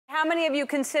How many of you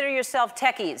consider yourself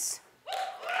techies?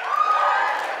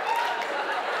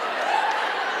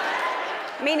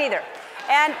 Me neither.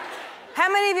 And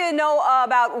how many of you know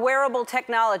about wearable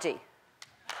technology?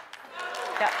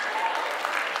 Yeah.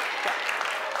 Yeah.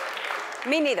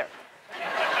 Me neither.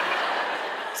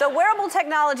 So wearable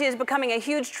technology is becoming a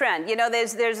huge trend. You know,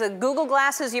 there's the Google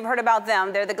glasses, you've heard about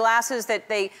them. They're the glasses that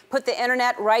they put the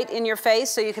internet right in your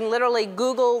face, so you can literally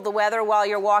Google the weather while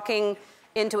you're walking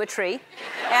into a tree.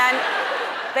 And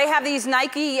they have these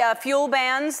Nike fuel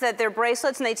bands that they're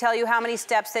bracelets, and they tell you how many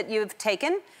steps that you've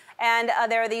taken. And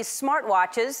there are these smart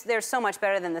watches. They're so much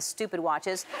better than the stupid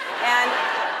watches. And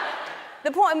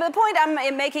the point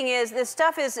I'm making is this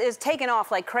stuff is taken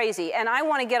off like crazy, and I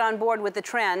want to get on board with the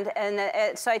trend,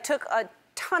 and so I took a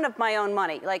ton of my own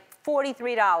money, like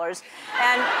 $43,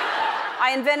 and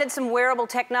I invented some wearable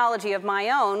technology of my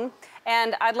own,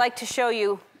 and I'd like to show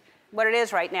you what it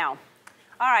is right now.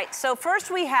 All right, so first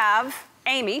we have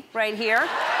Amy right here. Amy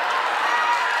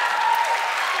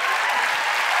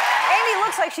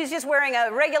looks like she's just wearing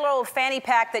a regular old fanny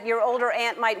pack that your older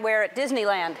aunt might wear at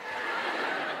Disneyland.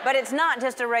 But it's not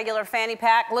just a regular fanny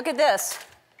pack. Look at this.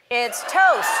 It's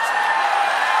toast.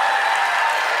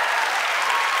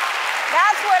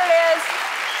 That's what it is.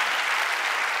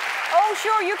 Oh,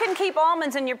 sure, you can keep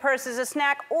almonds in your purse as a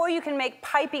snack, or you can make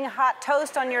piping hot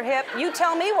toast on your hip. You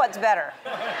tell me what's better.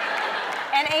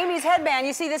 And Amy's headband,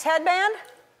 you see this headband?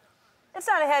 It's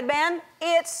not a headband,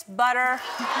 it's butter.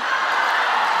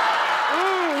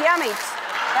 Mmm, yummy.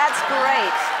 That's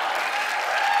great.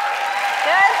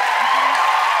 Good?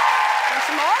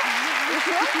 Some more?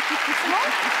 Some more?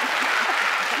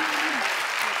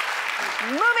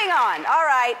 Moving on. All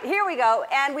right, here we go.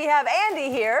 And we have Andy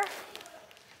here.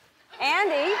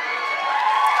 Andy.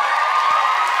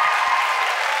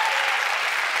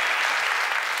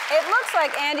 It looks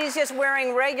like Andy's just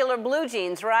wearing regular blue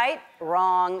jeans, right?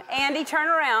 Wrong. Andy, turn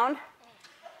around.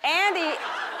 Andy,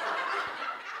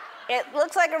 it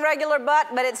looks like a regular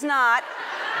butt, but it's not.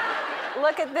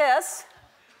 Look at this.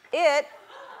 It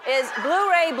is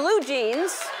Blu-ray blue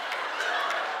jeans.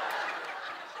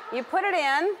 You put it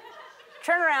in.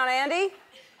 Turn around, Andy.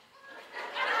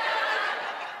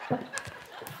 Look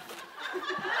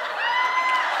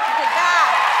at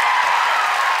that.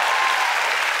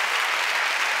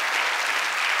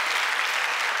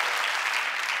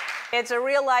 It's a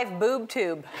real-life boob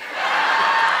tube.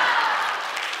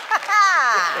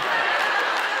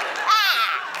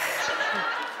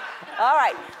 All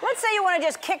right, let's say you want to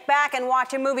just kick back and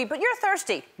watch a movie, but you're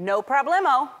thirsty. No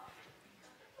problemo.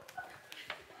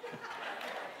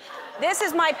 This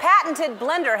is my patented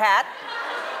blender hat.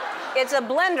 It's a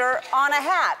blender on a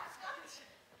hat.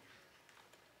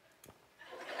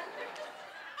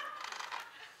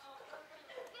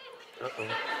 Uh-oh.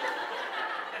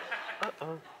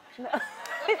 Uh-oh.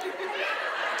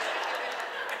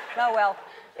 Oh, well,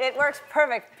 it works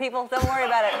perfect, people. Don't worry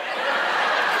about it.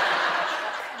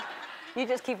 You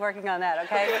just keep working on that,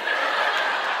 okay?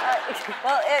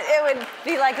 Well, it would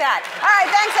be like that. All right,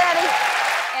 thanks, Andy.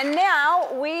 And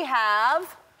now we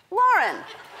have Lauren.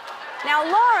 Now,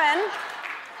 Lauren,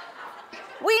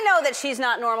 we know that she's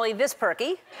not normally this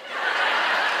perky.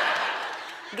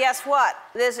 Guess what?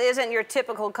 This isn't your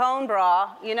typical cone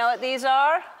bra. You know what these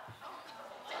are?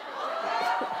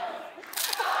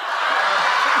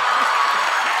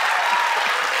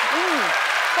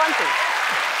 Crunchy.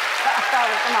 That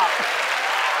would come up.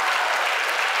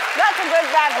 That's a good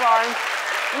bag, Lauren.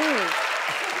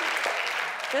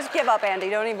 Just give up, Andy.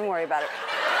 Don't even worry about it.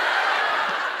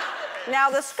 Now,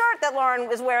 the skirt that Lauren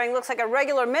is wearing looks like a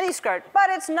regular mini skirt, but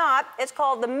it's not. It's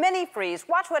called the mini freeze.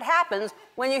 Watch what happens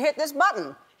when you hit this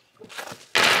button.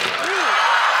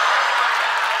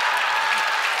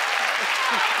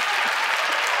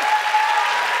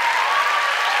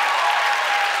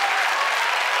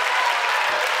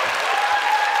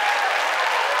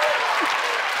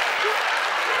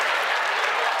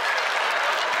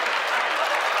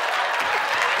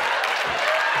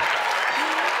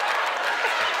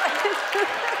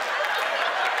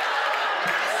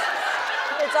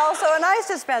 It's also an ice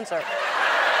dispenser.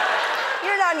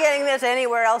 You're not getting this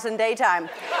anywhere else in daytime.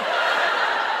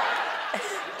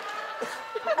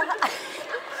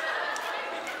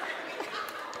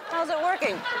 How's it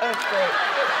working? That's great.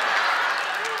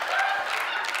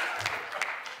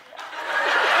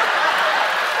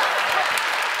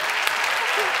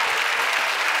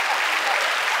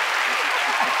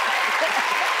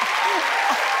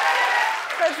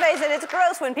 Let's face it, it's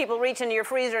gross when people reach into your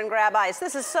freezer and grab ice.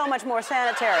 This is so much more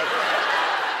sanitary.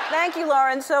 Thank you,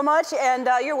 Lauren, so much, and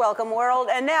you're welcome, world.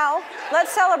 And now,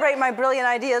 let's celebrate my brilliant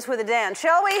ideas with a dance,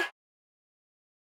 shall we?